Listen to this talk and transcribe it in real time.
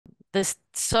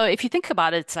So if you think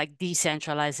about it, it's like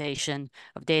decentralization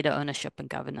of data ownership and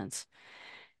governance.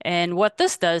 And what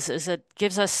this does is it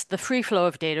gives us the free flow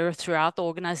of data throughout the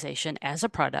organization as a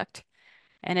product,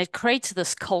 and it creates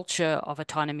this culture of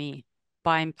autonomy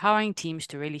by empowering teams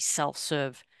to really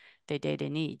self-serve their data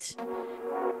needs.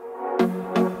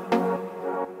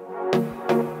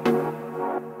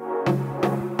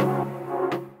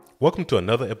 Welcome to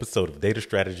another episode of Data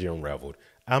Strategy Unravelled.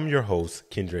 I'm your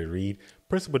host, Khendr'a Reid,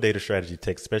 Principal Data Strategy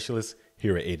Tech Specialist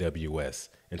here at AWS.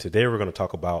 And today we're going to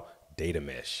talk about data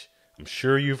mesh. I'm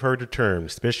sure you've heard the term,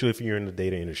 especially if you're in the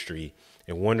data industry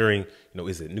and wondering,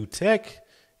 is it new tech?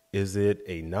 Is it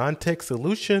a non-tech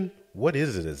solution? What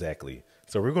is it exactly?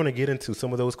 So we're going to get into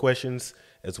some of those questions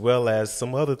as well as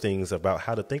some other things about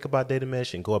how to think about data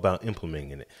mesh and go about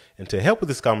implementing it. And to help with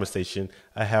this conversation,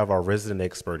 I have our resident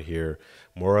expert here,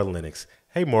 Moira Lennox.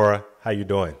 Hey, Moira, how you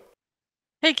doing?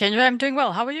 Hey, Khendr'a, I'm doing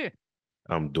well. How are you?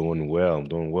 I'm doing well. I'm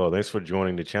doing well. Thanks for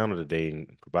joining the channel today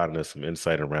and providing us some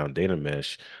insight around data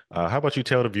mesh. How about you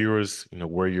tell the viewers,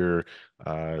 where you're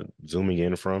zooming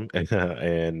in from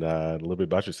and a little bit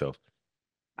about yourself?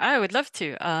 I would love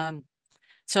to.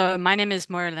 So my name is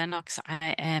Moira Lennox.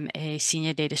 I am a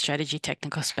senior data strategy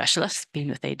technical specialist, been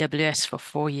with AWS for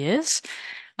 4 years.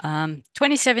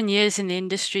 27 years in the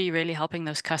industry, really helping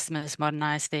those customers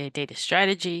modernize their data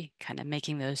strategy, kind of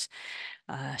making those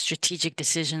strategic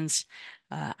decisions.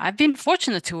 I've been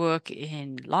fortunate to work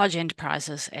in large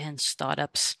enterprises and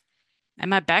startups, and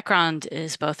my background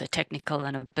is both a technical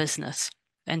and a business.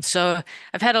 And so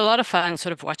I've had a lot of fun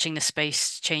sort of watching the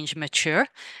space change and mature.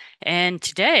 And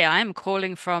today I'm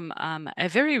calling from a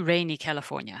very rainy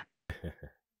California.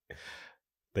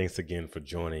 Thanks again for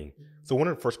joining. So one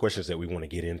of the first questions that we want to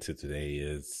get into today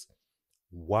is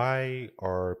why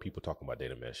are people talking about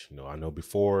data mesh? I know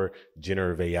before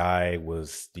generative AI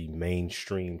was the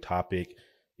mainstream topic,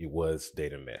 it was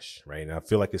data mesh, right? And I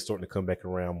feel like it's starting to come back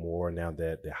around more now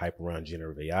that the hype around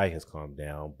generative AI has calmed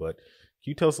down. But can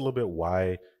you tell us a little bit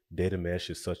why data mesh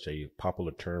is such a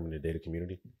popular term in the data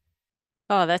community?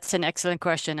 Oh, that's an excellent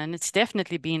question, and it's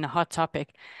definitely been a hot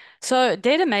topic. So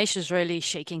data mesh is really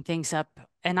shaking things up,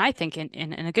 and I think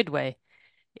in a good way.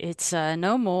 It's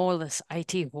no more this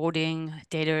IT hoarding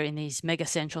data in these mega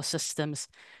central systems,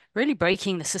 really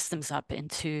breaking the systems up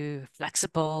into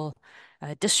flexible,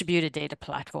 distributed data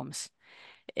platforms.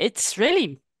 It's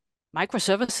really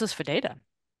microservices for data.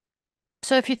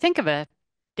 So if you think of it,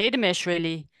 data mesh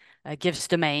really gives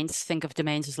domains, think of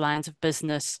domains as lines of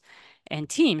business and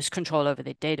teams control over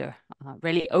their data,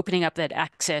 really opening up that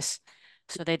access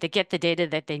so that they get the data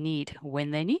that they need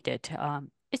when they need it.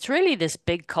 It's really this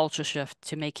big culture shift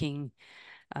to making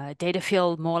data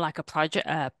feel more like a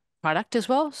product as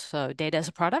well. So data as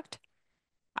a product.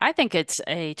 I think it's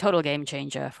a total game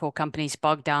changer for companies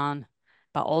bogged down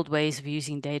by old ways of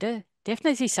using data.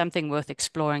 Definitely something worth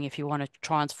exploring if you want to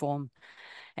transform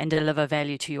and deliver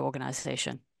value to your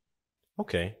organization.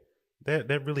 Okay.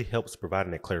 That really helps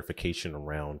providing that clarification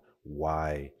around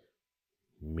why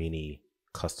many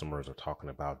customers are talking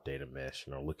about data mesh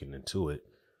and are looking into it.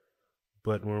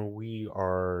 But when we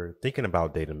are thinking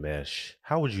about data mesh,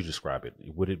 how would you describe it?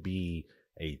 Would it be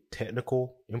a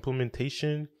technical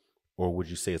implementation, or would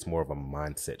you say it's more of a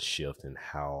mindset shift in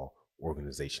how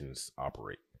organizations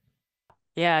operate?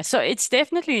 Yeah, so it's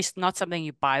definitely not something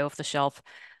you buy off the shelf.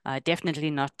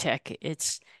 Definitely not tech.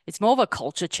 It's more of a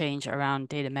culture change around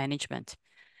data management.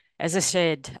 As I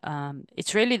said,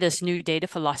 it's really this new data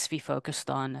philosophy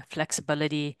focused on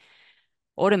flexibility,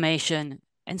 automation,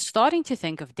 and starting to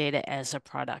think of data as a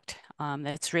product.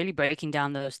 That's really breaking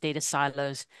down those data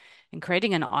silos and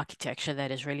creating an architecture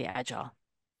that is really agile.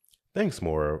 Thanks,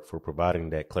 Maura, for providing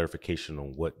that clarification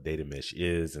on what data mesh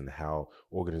is and how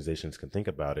organizations can think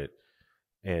about it.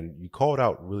 And you called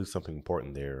out really something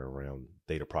important there around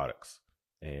data products.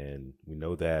 And we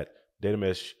know that data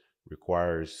mesh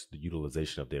requires the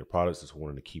utilization of data products. It's one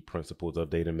of the key principles of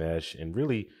data mesh and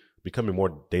really becoming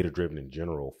more data driven in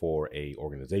general for a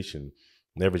organization.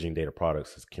 Leveraging data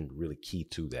products can be really key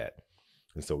to that.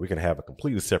 And so we can have a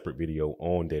completely separate video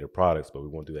on data products, but we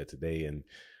won't do that today. And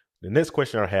the next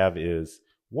question I have is,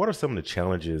 what are some of the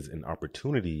challenges and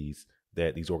opportunities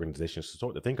that these organizations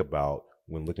start to think about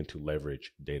when looking to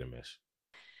leverage data mesh?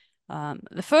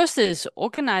 The first is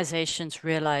organizations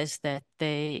realize that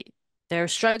they're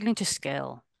struggling to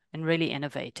scale and really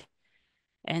innovate.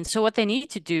 And so what they need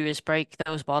to do is break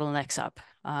those bottlenecks up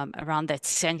around that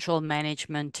central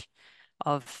management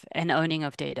of and owning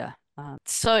of data.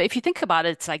 So if you think about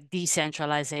it, it's like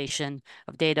decentralization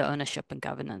of data ownership and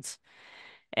governance.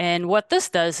 And what this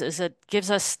does is it gives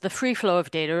us the free flow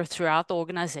of data throughout the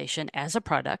organization as a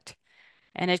product,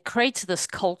 And it creates this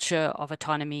culture of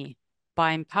autonomy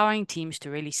by empowering teams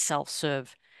to really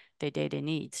self-serve their data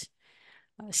needs.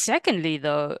 Secondly,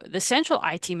 though, the central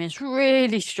I team has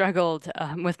really struggled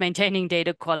with maintaining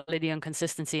data quality and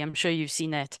consistency. I'm sure you've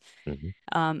seen that.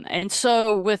 Hmm. And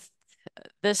so with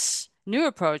this new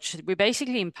approach, we're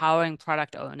basically empowering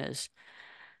product owners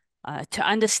to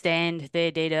understand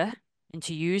their data and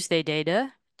to use their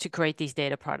data to create these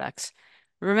data products.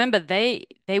 Remember, they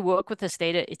work with this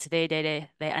data, it's their data,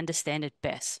 they understand it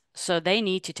best. So they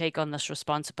need to take on this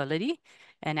responsibility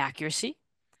and accuracy.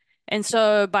 And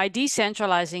so by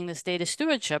decentralizing this data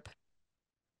stewardship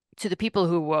to the people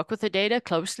who work with the data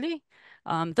closely,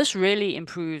 this really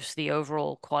improves the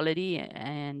overall quality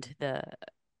and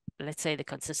let's say, the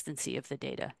consistency of the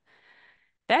data.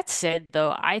 That said,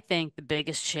 though, I think the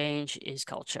biggest change is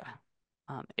culture.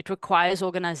 It requires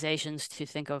organizations to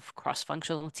think of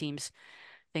cross-functional teams,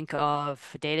 think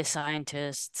of data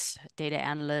scientists, data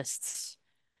analysts,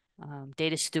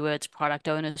 data stewards, product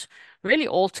owners, really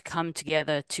all to come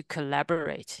together to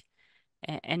collaborate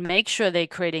and make sure they're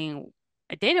creating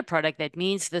a data product that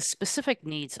meets the specific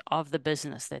needs of the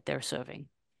business that they're serving.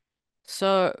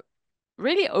 So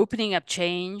really opening up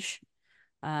change,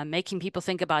 making people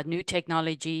think about new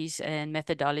technologies and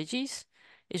methodologies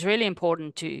is really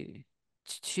important to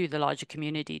the larger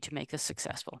community to make this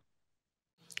successful.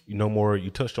 Moira,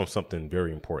 you touched on something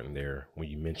very important there when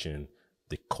you mentioned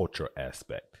the culture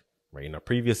aspect, right? In our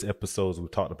previous episodes, we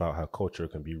talked about how culture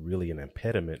can be really an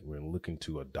impediment when looking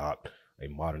to adopt a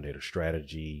modern data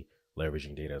strategy,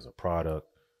 leveraging data as a product,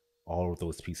 all of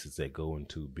those pieces that go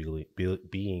into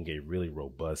being a really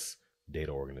robust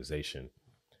data organization.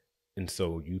 And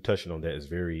so you touching on that is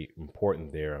very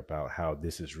important there about how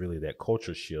this is really that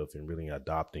culture shift and really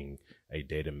adopting a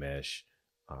data mesh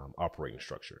operating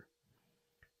structure.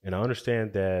 And I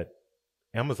understand that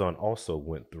Amazon also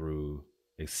went through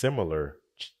a similar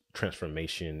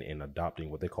transformation in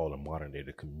adopting what they call a modern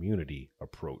data community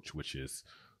approach, which is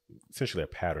essentially a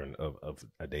pattern of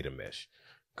a data mesh.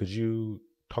 Could you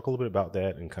talk a little bit about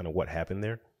that and kind of what happened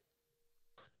there?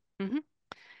 Hmm.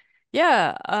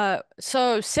 Yeah.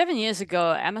 So 7 years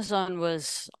ago, Amazon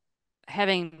was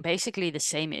having basically the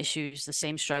same issues, the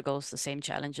same struggles, the same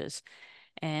challenges.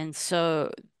 And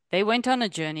so they went on a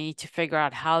journey to figure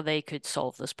out how they could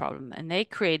solve this problem. And they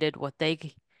created what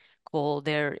they call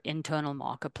their internal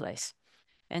marketplace.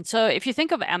 And so if you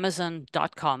think of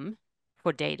Amazon.com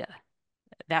for data,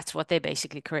 that's what they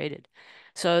basically created.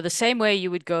 So the same way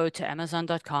you would go to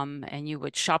Amazon.com and you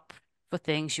would shop for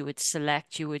things, you would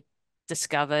select, you would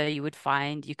discover, you would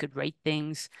find, you could rate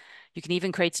things, you can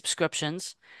even create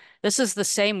subscriptions. This is the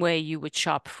same way you would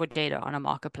shop for data on a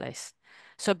marketplace.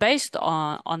 So based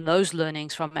on those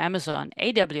learnings from Amazon,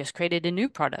 AWS created a new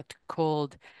product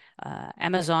called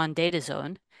Amazon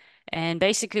DataZone. And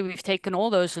basically, we've taken all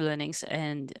those learnings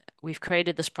and we've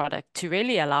created this product to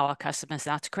really allow our customers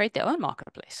now to create their own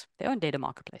marketplace, their own data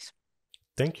marketplace.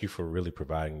 Thank you for really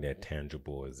providing that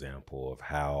tangible example of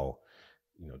how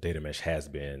data mesh has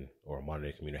been, or a modern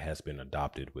data community has been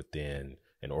adopted within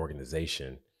an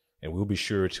organization. And we'll be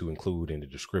sure to include in the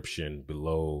description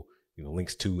below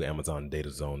links to Amazon Data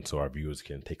Zone so our viewers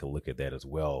can take a look at that as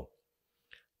well.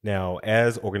 Now,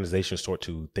 as organizations start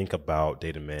to think about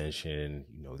data management,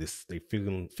 they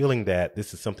feeling that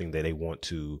this is something that they want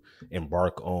to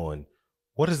embark on.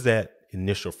 What is that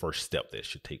initial first step they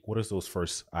should take? What is those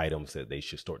first items that they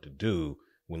should start to do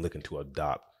when looking to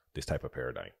adopt this type of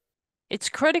paradigm? It's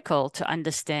critical to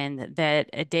understand that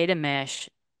a data mesh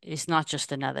is not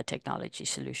just another technology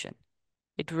solution.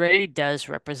 It really does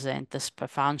represent this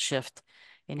profound shift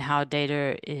in how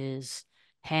data is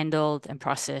handled and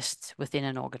processed within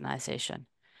an organization.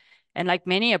 And like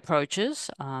many approaches,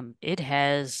 it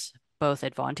has both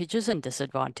advantages and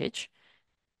disadvantage.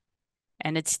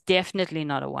 And it's definitely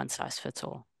not a one size fits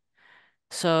all.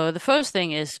 So the first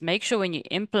thing is make sure when you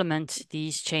implement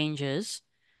these changes,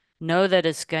 know that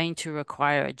it's going to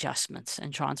require adjustments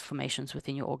and transformations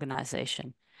within your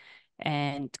organization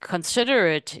and consider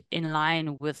it in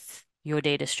line with your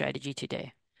data strategy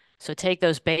today. So take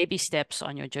those baby steps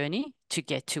on your journey to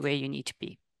get to where you need to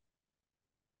be.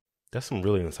 That's some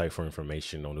really insightful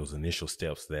information on those initial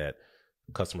steps that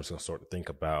customers can start to think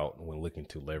about when looking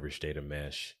to leverage data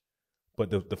mesh. But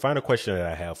the final question that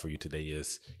I have for you today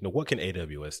is, what can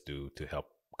AWS do to help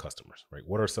customers, right?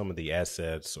 What are some of the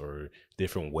assets or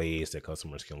different ways that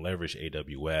customers can leverage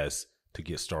AWS to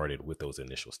get started with those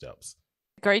initial steps?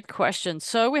 Great question.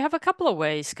 So we have a couple of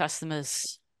ways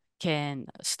customers can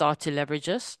start to leverage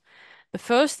us. The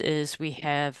first is we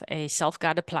have a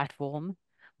self-guided platform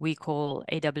we call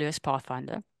AWS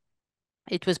Pathfinder.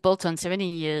 It was built on 70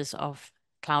 years of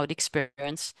cloud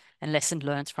experience and lesson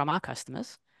learned from our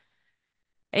customers.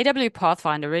 AW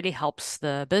Pathfinder really helps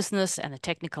the business and the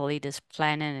technical leaders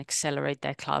plan and accelerate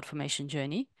their cloud formation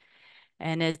journey.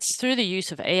 And it's through the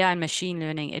use of AI and machine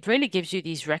learning, it really gives you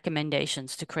these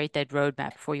recommendations to create that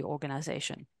roadmap for your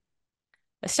organization.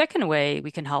 A second way we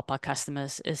can help our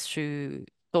customers is through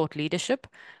thought leadership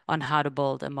on how to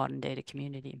build a modern data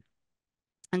community.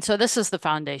 And so this is the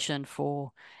foundation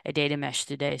for a data mesh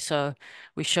today. So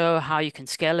we show how you can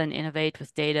scale and innovate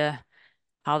with data,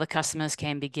 how the customers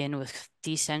can begin with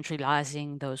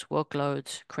decentralizing those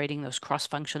workloads, creating those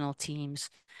cross-functional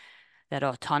teams that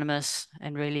are autonomous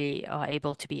and really are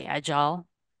able to be agile.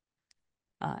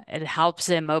 It helps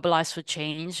them mobilize for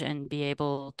change and be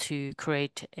able to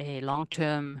create a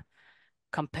long-term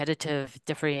competitive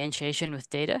differentiation with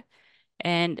data.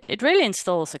 And it really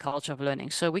instills a culture of learning.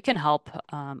 So we can help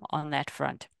on that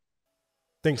front.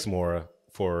 Thanks, Moira,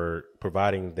 for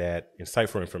providing that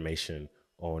insightful information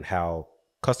on how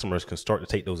customers can start to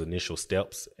take those initial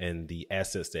steps and the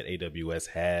assets that AWS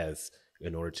has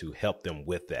in order to help them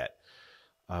with that.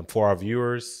 For our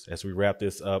viewers, as we wrap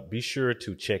this up, be sure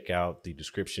to check out the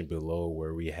description below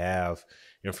where we have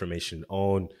information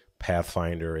on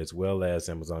Pathfinder as well as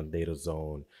Amazon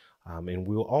DataZone. And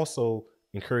we'll also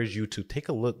encourage you to take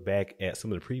a look back at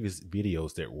some of the previous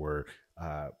videos that were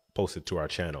posted to our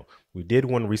channel. We did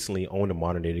one recently on the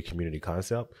modern data community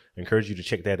concept. I encourage you to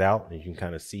check that out, and you can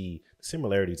kind of see the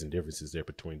similarities and differences there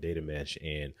between data mesh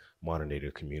and modern data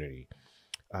community.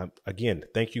 Again,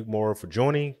 thank you, Moira, for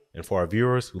joining. And for our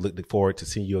viewers, we look forward to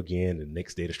seeing you again in the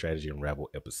next Data Strategy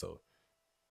Unraveled episode.